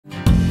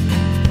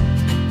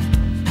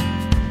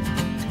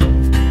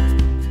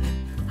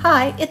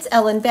Hi, it's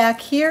Ellen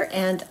back here,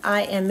 and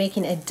I am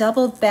making a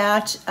double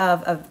batch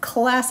of a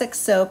classic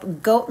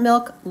soap, goat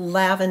milk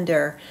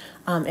lavender.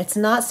 It's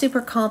not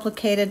super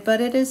complicated, but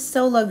it is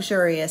so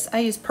luxurious. I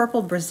use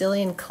purple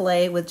Brazilian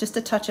clay with just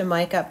a touch of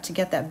mica to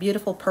get that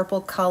beautiful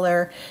purple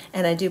color,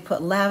 and I do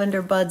put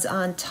lavender buds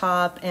on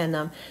top,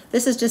 and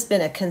this has just been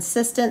a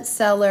consistent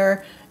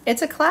seller.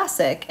 It's a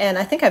classic, and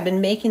I think I've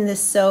been making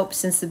this soap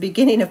since the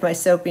beginning of my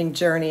soaping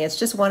journey. It's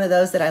just one of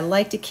those that I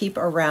like to keep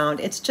around.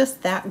 It's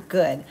just that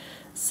good.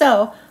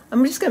 So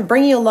I'm just going to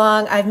bring you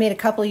along. I've made a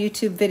couple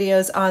YouTube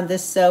videos on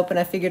this soap, and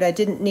I figured I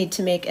didn't need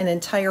to make an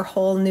entire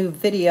whole new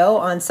video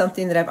on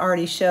something that I've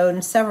already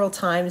shown several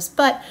times,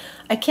 but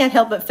I can't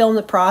help but film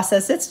the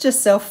process. It's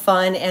just so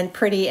fun and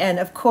pretty, and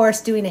of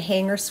course doing a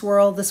hanger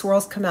swirl. The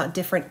swirls come out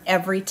different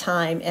every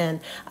time,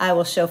 and I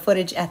will show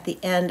footage at the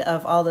end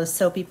of all those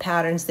soapy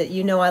patterns that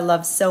you know I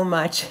love so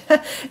much.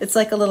 It's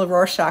like a little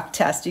Rorschach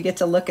test. You get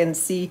to look and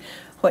see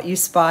what you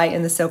spy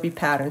in the soapy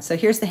pattern. So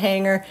here's the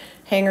hanger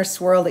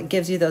swirl that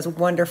gives you those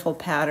wonderful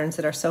patterns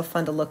that are so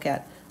fun to look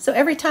at. So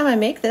every time I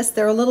make this,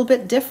 they're a little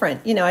bit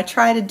different. You know, I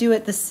try to do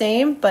it the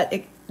same, but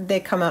they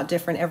come out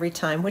different every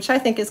time, which I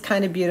think is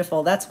kind of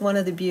beautiful. That's one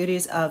of the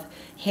beauties of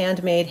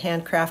handmade,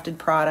 handcrafted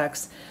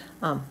products.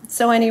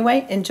 So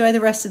anyway, enjoy the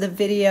rest of the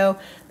video.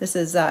 This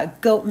is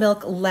goat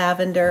milk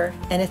lavender,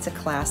 and it's a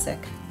classic.